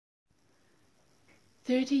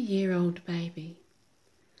30-year-old baby.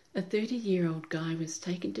 A 30-year-old guy was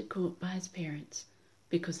taken to court by his parents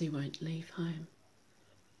because he won't leave home.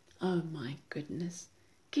 Oh my goodness,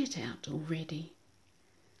 get out already.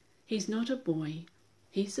 He's not a boy,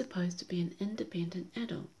 he's supposed to be an independent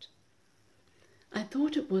adult. I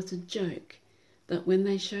thought it was a joke that when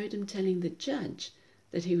they showed him telling the judge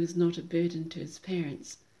that he was not a burden to his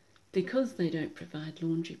parents because they don't provide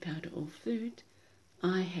laundry powder or food,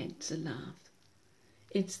 I had to laugh.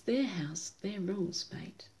 It's their house, their rules,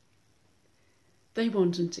 mate. They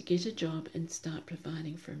want him to get a job and start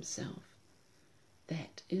providing for himself.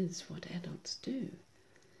 That is what adults do.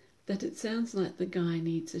 That it sounds like the guy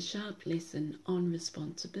needs a sharp lesson on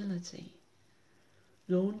responsibility.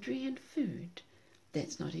 Laundry and food,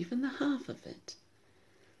 that's not even the half of it.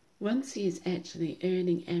 Once he is actually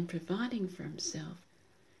earning and providing for himself,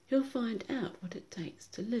 he'll find out what it takes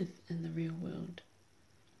to live in the real world.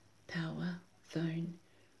 Power, phone,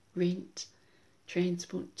 rent,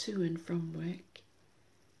 transport to and from work.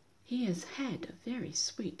 He has had a very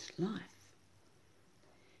sweet life.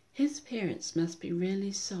 His parents must be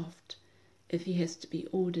really soft if he has to be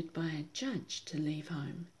ordered by a judge to leave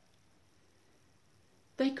home.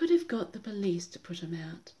 They could have got the police to put him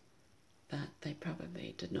out, but they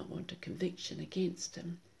probably did not want a conviction against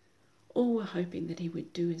him, or were hoping that he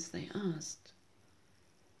would do as they asked.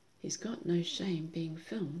 He's got no shame being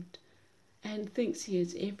filmed, and thinks he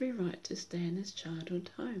has every right to stay in his childhood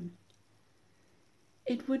home.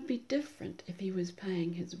 It would be different if he was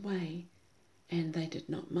paying his way, and they did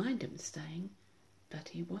not mind him staying, but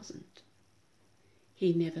he wasn't.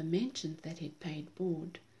 He never mentioned that he'd paid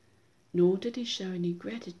board, nor did he show any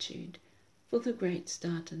gratitude for the great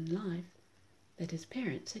start in life that his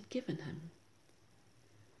parents had given him.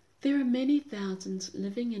 There are many thousands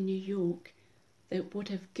living in New York that would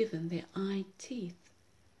have given their eye teeth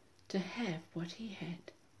to have what he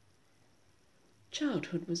had.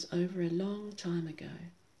 Childhood was over a long time ago,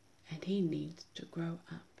 and he needs to grow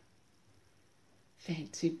up.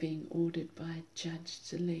 Fancy being ordered by a judge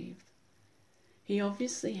to leave. He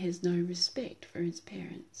obviously has no respect for his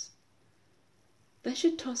parents. They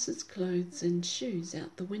should toss his clothes and shoes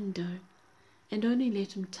out the window and only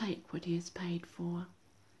let him take what he has paid for.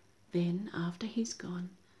 Then, after he's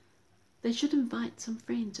gone, they should invite some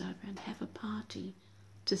friends over and have a party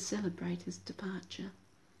to celebrate his departure.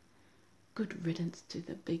 Good riddance to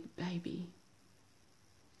the big baby.